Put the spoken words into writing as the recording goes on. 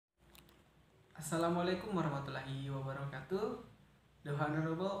Assalamualaikum warahmatullahi wabarakatuh. The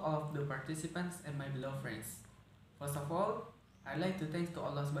honorable all of the participants and my beloved friends. First of all, I'd like to thank to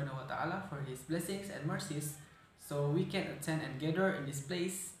Allah Subhanahu wa Taala for His blessings and mercies, so we can attend and gather in this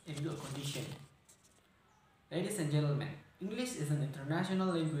place in good condition. Ladies and gentlemen, English is an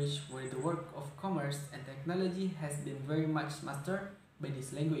international language where the work of commerce and technology has been very much mastered by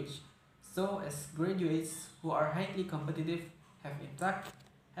this language. So, as graduates who are highly competitive, have intact,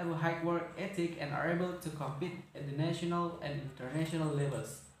 have a high work ethic, and are able to compete at the national and international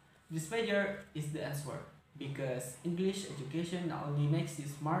levels. This major is the answer because English education not only makes you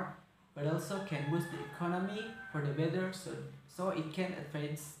smart but also can boost the economy for the better so it can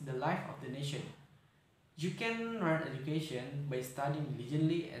advance the life of the nation. You can learn education by studying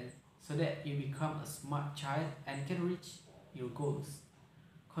diligently and so that you become a smart child and can reach your goals.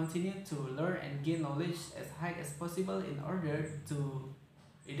 Continue to learn and gain knowledge as high as possible in order to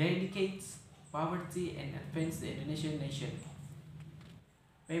eradicate poverty and advance the Indonesian nation.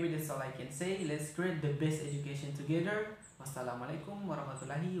 Maybe that's all I can say. Let's create the best education together. Wassalamualaikum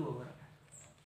warahmatullahi wabarakatuh.